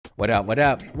What up?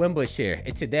 Winbush here,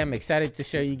 and today I'm excited to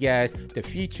show you guys the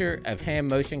future of hand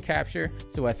motion capture.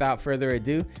 So without further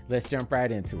ado, let's jump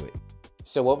right into it.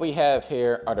 So what we have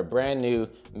here are the brand new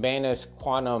Manus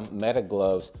Quantum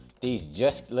Metagloves. These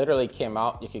just literally came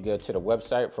out. You could go to the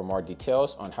website for more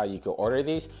details on how you could order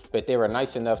these, but they were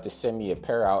nice enough to send me a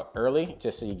pair out early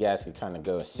just so you guys could kind of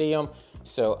go and see them.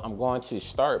 So I'm going to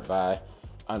start by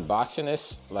unboxing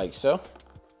this like so.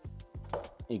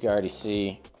 You can already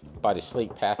see by the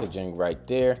sleek packaging right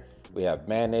there. We have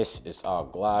Manus, it's all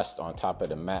glossed on top of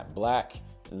the matte black.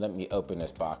 And let me open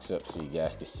this box up so you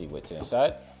guys can see what's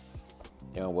inside.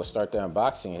 And we'll start the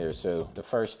unboxing here. So the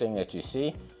first thing that you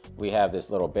see, we have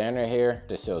this little banner here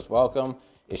that says welcome.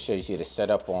 It shows you the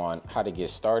setup on how to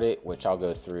get started, which I'll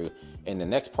go through in the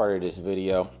next part of this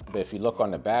video. But if you look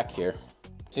on the back here,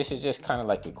 this is just kind of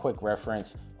like a quick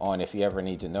reference on if you ever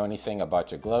need to know anything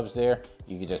about your gloves there,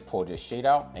 you can just pull this sheet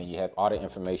out and you have all the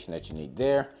information that you need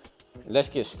there. Let's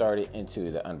get started into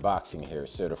the unboxing here.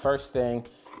 So the first thing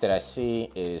that I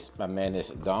see is my Manus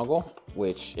dongle,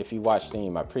 which if you watched any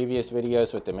of my previous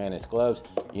videos with the Manus gloves,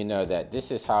 you know that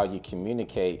this is how you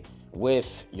communicate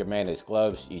with your Manus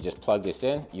gloves. You just plug this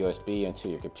in, USB into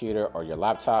your computer or your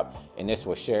laptop, and this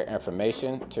will share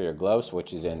information to your gloves,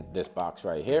 which is in this box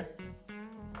right here.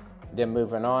 Then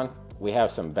moving on, we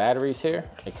have some batteries here.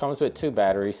 It comes with 2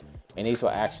 batteries, and these will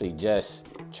actually just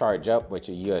charge up with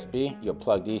your USB. You'll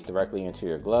plug these directly into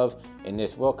your glove, and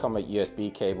this will come with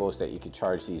USB cables that you can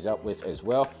charge these up with as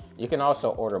well. You can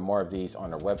also order more of these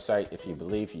on our website if you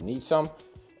believe you need some.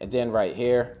 And then right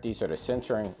here, these are the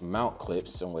centering mount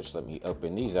clips, in which let me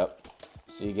open these up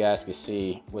so you guys can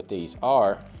see what these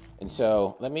are. And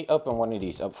so let me open one of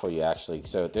these up for you actually.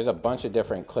 So there's a bunch of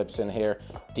different clips in here.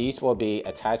 These will be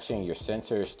attaching your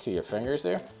sensors to your fingers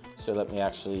there. So let me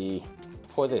actually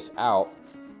pull this out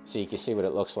so you can see what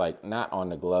it looks like, not on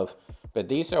the glove. But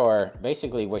these are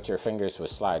basically what your fingers will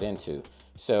slide into.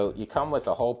 So you come with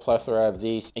a whole plethora of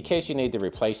these in case you need to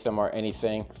replace them or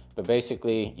anything. But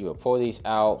basically you will pull these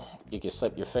out. You can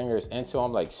slip your fingers into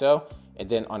them like so. And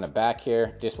then on the back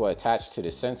here, this will attach to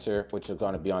the sensor, which is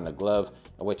going to be on the glove,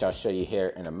 which I'll show you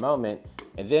here in a moment.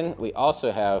 And then we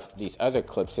also have these other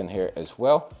clips in here as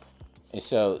well. And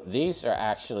so these are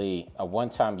actually a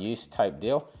one-time use type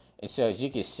deal. And so as you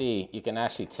can see, you can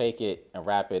actually take it and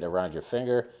wrap it around your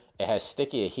finger. It has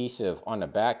sticky adhesive on the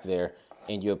back there,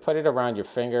 and you'll put it around your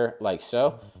finger like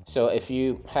so. So if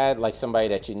you had like somebody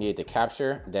that you needed to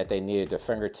capture, that they needed their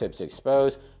fingertips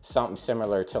exposed, something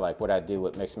similar to like what I do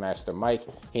with Mixmaster Mike,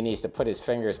 he needs to put his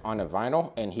fingers on the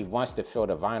vinyl and he wants to feel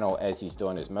the vinyl as he's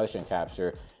doing his motion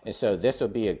capture. And so this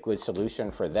would be a good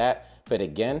solution for that. But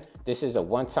again, this is a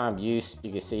one-time use.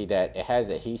 You can see that it has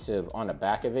adhesive on the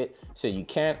back of it. So you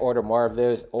can order more of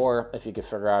those, or if you could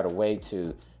figure out a way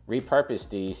to repurpose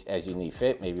these as you need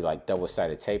fit, maybe like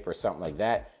double-sided tape or something like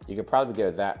that, you could probably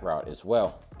go that route as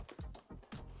well.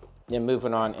 Then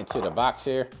moving on into the box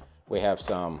here, we have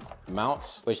some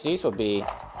mounts, which these will be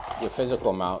your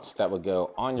physical mounts that would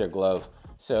go on your glove.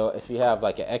 So if you have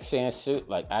like an xsens suit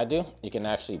like I do, you can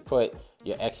actually put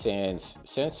your xsens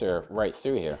sensor right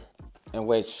through here, in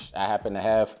which I happen to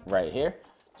have right here.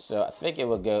 So I think it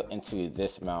will go into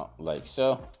this mount like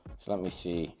so. So let me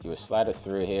see, you would slide it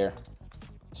through here,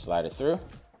 slide it through,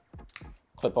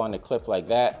 clip on the clip like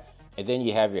that, and then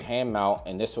you have your hand mount,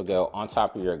 and this will go on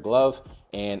top of your glove.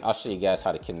 And I'll show you guys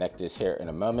how to connect this here in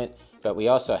a moment. But we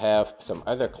also have some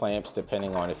other clamps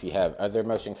depending on if you have other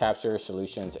motion capture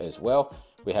solutions as well.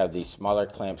 We have these smaller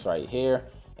clamps right here,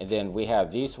 and then we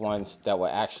have these ones that will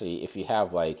actually, if you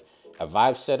have like a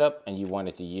Vive setup and you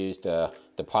wanted to use the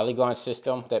polygon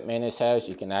system that Manus has,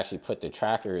 you can actually put the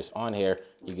trackers on here.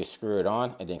 You can screw it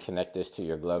on and then connect this to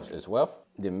your gloves as well.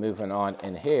 Then moving on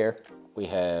in here, we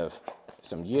have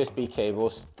some USB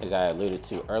cables, as I alluded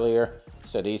to earlier.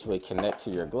 So these would connect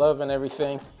to your glove and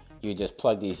everything. You just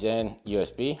plug these in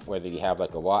USB, whether you have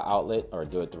like a wall outlet or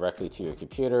do it directly to your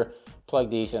computer. Plug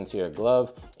these into your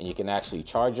glove and you can actually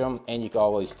charge them, and you can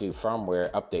always do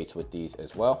firmware updates with these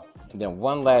as well. And then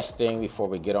one last thing before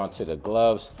we get onto the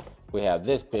gloves, we have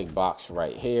this big box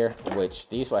right here, which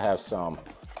these will have some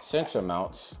sensor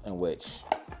mounts, in which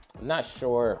I'm not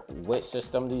sure which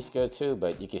system these go to,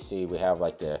 but you can see we have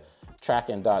like the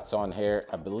tracking dots on here.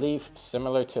 I believe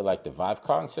similar to like the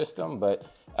Vivecon system, but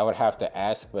I would have to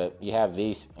ask, but you have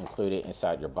these included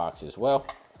inside your box as well.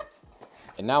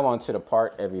 And now on to the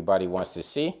part everybody wants to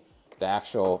see, the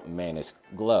actual Manus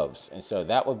gloves. And so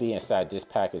that will be inside this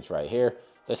package right here.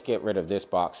 Let's get rid of this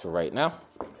box for right now.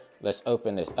 Let's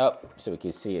open this up so we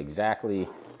can see exactly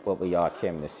what we all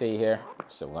came to see here.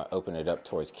 So we're gonna open it up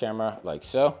towards camera like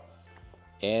so.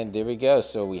 And there we go.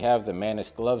 So we have the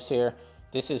Manus gloves here.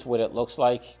 This is what it looks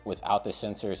like without the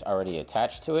sensors already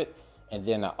attached to it. And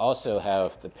then I also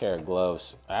have the pair of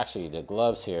gloves, actually the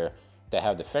gloves here, that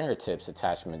have the fingertips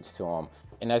attachments to them.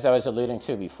 And as I was alluding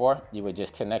to before, you would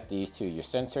just connect these to your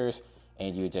sensors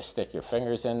and you would just stick your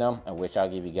fingers in them, in which I'll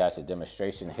give you guys a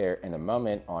demonstration here in a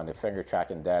moment on the finger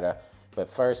tracking data. But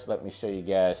first, let me show you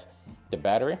guys the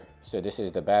battery. So this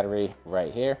is the battery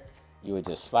right here. You would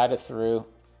just slide it through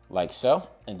like so.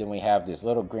 And then we have this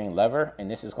little green lever,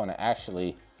 and this is going to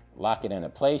actually lock it into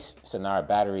place. So now our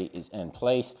battery is in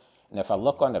place. And if I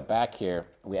look on the back here,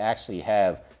 we actually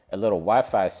have a little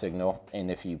Wi-Fi signal. And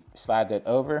if you slide that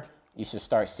over, you should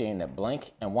start seeing it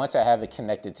blink. And once I have it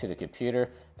connected to the computer,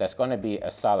 that's going to be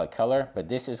a solid color, but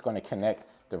this is going to connect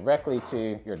directly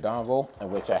to your dongle,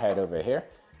 in which I had over here.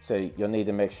 So you'll need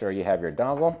to make sure you have your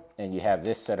dongle and you have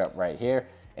this set up right here,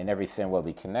 and everything will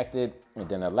be connected. And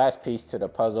then the last piece to the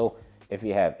puzzle, if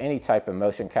you have any type of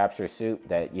motion capture suit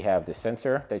that you have the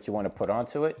sensor that you want to put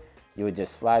onto it, you would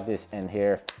just slide this in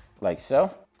here like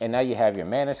so. And now you have your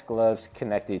Manus gloves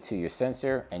connected to your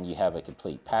sensor and you have a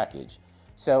complete package.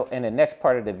 So in the next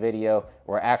part of the video,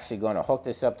 we're actually going to hook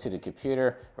this up to the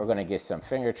computer. We're going to get some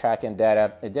finger tracking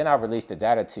data, and then I'll release the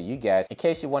data to you guys in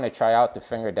case you want to try out the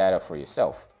finger data for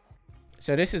yourself.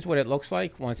 So this is what it looks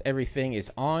like once everything is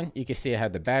on. You can see I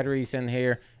have the batteries in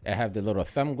here, I have the little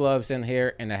thumb gloves in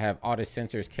here, and I have all the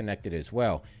sensors connected as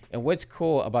well. And what's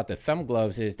cool about the thumb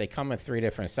gloves is they come in 3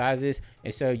 different sizes,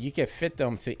 and so you can fit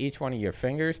them to each one of your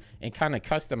fingers and kind of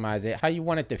customize it how you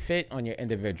want it to fit on your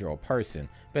individual person.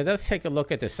 But let's take a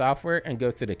look at the software and go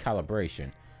through the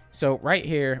calibration. So right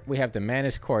here, we have the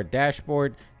Manus Core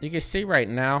dashboard. You can see right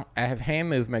now, I have hand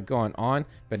movement going on,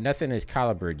 but nothing is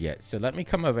calibrated yet. So let me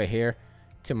come over here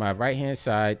to my right hand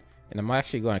side, and I'm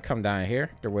actually going to come down here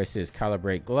to where it says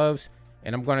calibrate gloves,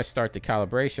 and I'm going to start the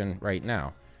calibration right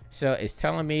now. So it's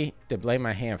telling me to lay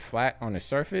my hand flat on the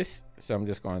surface, so I'm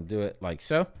just going to do it like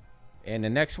so. And the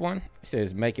next one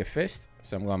says make a fist,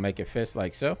 so I'm going to make a fist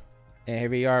like so. And here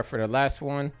we are for the last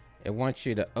one. It wants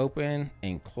you to open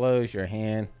and close your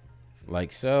hand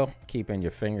like so, keeping your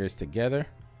fingers together.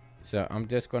 So I'm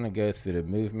just going to go through the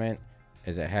movement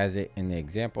as it has it in the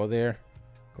example there,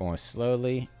 going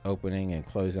slowly, opening and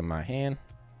closing my hand.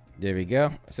 There we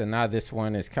go. So now this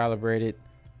one is calibrated,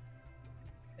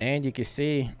 and you can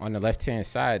see on the left hand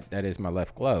side, that is my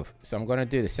left glove. So I'm going to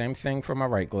do the same thing for my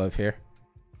right glove here.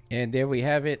 And there we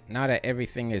have it. Now that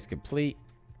everything is complete,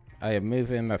 I am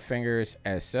moving my fingers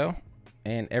as so,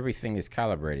 and everything is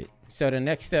calibrated. So the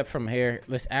next step from here,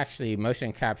 let's actually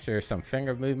motion capture some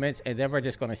finger movements, and then we're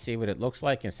just going to see what it looks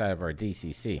like inside of our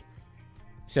DCC.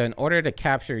 So in order to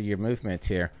capture your movements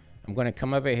here, I'm going to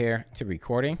come over here to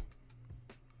recording.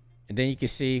 And then you can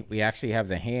see we actually have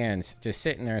the hands just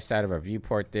sitting there inside of our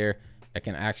viewport there. I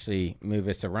can actually move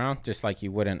this around just like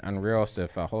you would in Unreal. So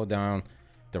if I hold down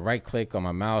the right click on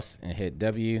my mouse and hit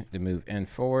W to move in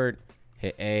forward,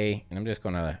 hit A, and I'm just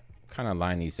going to kind of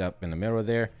line these up in the middle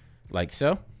there like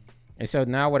so. And so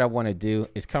now what I want to do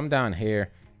is come down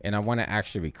here and I want to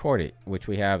actually record it, which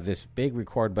we have this big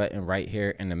record button right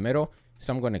here in the middle.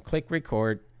 So I'm going to click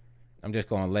record. I'm just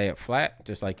going to lay it flat,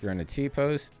 just like you're in the T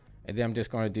pose. And then I'm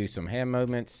just going to do some hand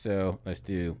movements. So let's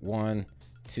do 1,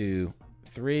 2,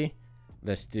 3.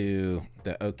 Let's do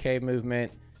the OK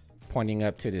movement, pointing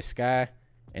up to the sky,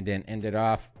 and then end it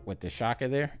off with the shocker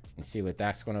there and see what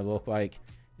that's going to look like.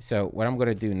 So what I'm going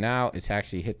to do now is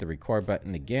actually hit the record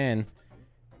button again.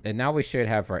 And now we should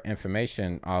have our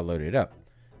information all loaded up.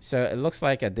 So it looks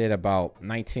like I did about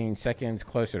 19 seconds,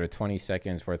 closer to 20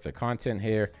 seconds worth of content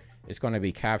here. It's going to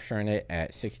be capturing it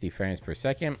at 60 frames per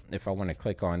second. If I want to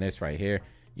click on this right here,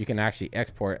 you can actually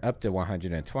export up to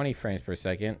 120 frames per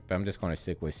second, but I'm just going to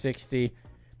stick with 60.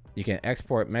 You can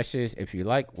export meshes if you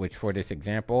like, which for this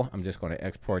example, I'm just going to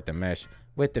export the mesh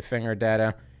with the finger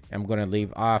data. I'm going to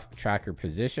leave off tracker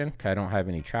position because I don't have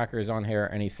any trackers on here or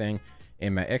anything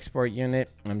in my export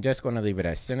unit. I'm just going to leave it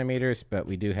as centimeters, but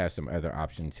we do have some other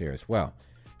options here as well.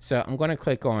 So I'm going to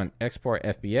click on export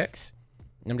FBX.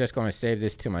 I'm just going to save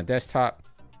this to my desktop.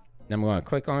 Then I'm going to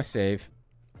click on save.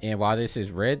 And while this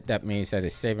is red, that means that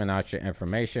it's saving out your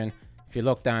information. If you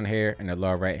look down here in the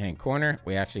lower right hand corner,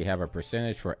 we actually have a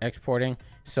percentage for exporting.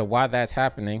 So while that's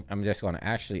happening, I'm just going to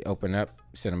actually open up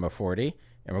Cinema 4D,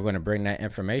 and we're going to bring that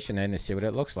information in and see what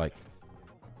it looks like.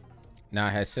 Now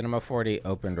it has Cinema 4D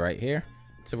opened right here.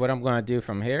 So what I'm going to do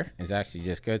from here is actually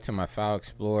just go to my file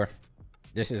explorer.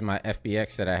 This is my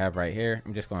FBX that I have right here.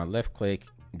 I'm just going to left click,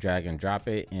 drag and drop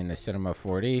it in the Cinema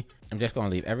 4D. I'm just going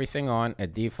to leave everything on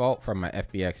at default from my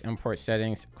FBX import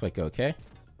settings. Click OK.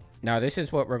 Now this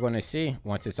is what we're going to see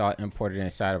once it's all imported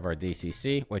inside of our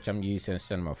DCC, which I'm using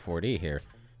Cinema 4D here.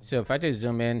 So if I just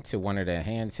zoom in to one of the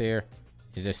hands here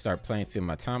and just start playing through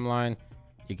my timeline,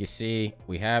 you can see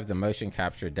we have the motion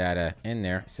capture data in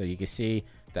there. So you can see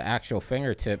the actual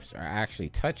fingertips are actually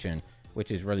touching,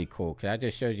 which is really cool, because that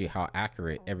just shows you how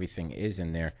accurate everything is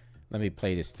in there. Let me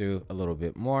play this through a little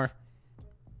bit more.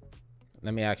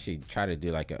 Let me actually try to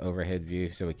do like an overhead view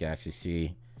so we can actually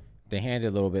see the hand a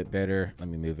little bit better. Let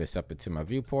me move this up into my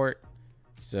viewport.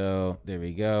 So there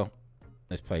we go.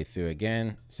 Let's play through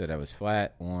again. So that was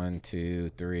flat. 1,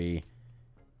 2, 3.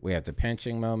 We have the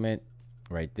pinching moment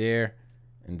right there.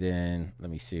 And then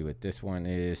let me see what this one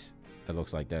is. It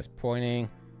looks like that's pointing.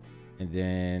 And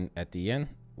then at the end,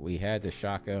 we had the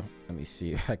shaka. Let me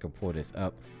see if I can pull this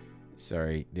up.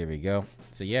 Sorry, there we go.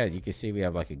 So yeah, you can see we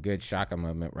have like a good shaka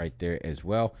moment right there as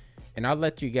well. And I'll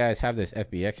let you guys have this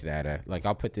FBX data. Like,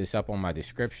 I'll put this up on my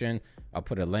description. I'll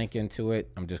put a link into it.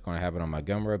 I'm just going to have it on my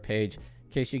Gumroad page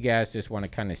in case you guys just want to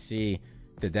kind of see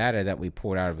the data that we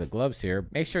pulled out of the gloves here.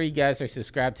 Make sure you guys are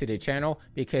subscribed to the channel,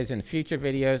 because in future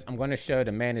videos I'm going to show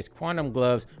the Manus Quantum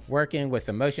Gloves working with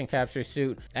the motion capture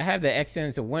suit. I have the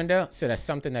xsens window, so that's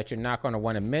something that you're not going to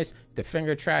want to miss, the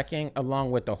finger tracking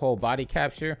along with the whole body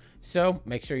capture. So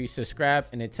make sure you subscribe,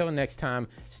 and until next time,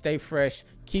 stay fresh,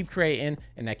 keep creating,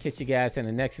 and I'll catch you guys in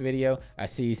the next video. I'll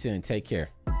see you soon. Take care.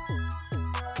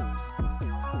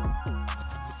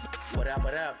 What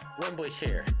up, Winbush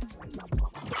here.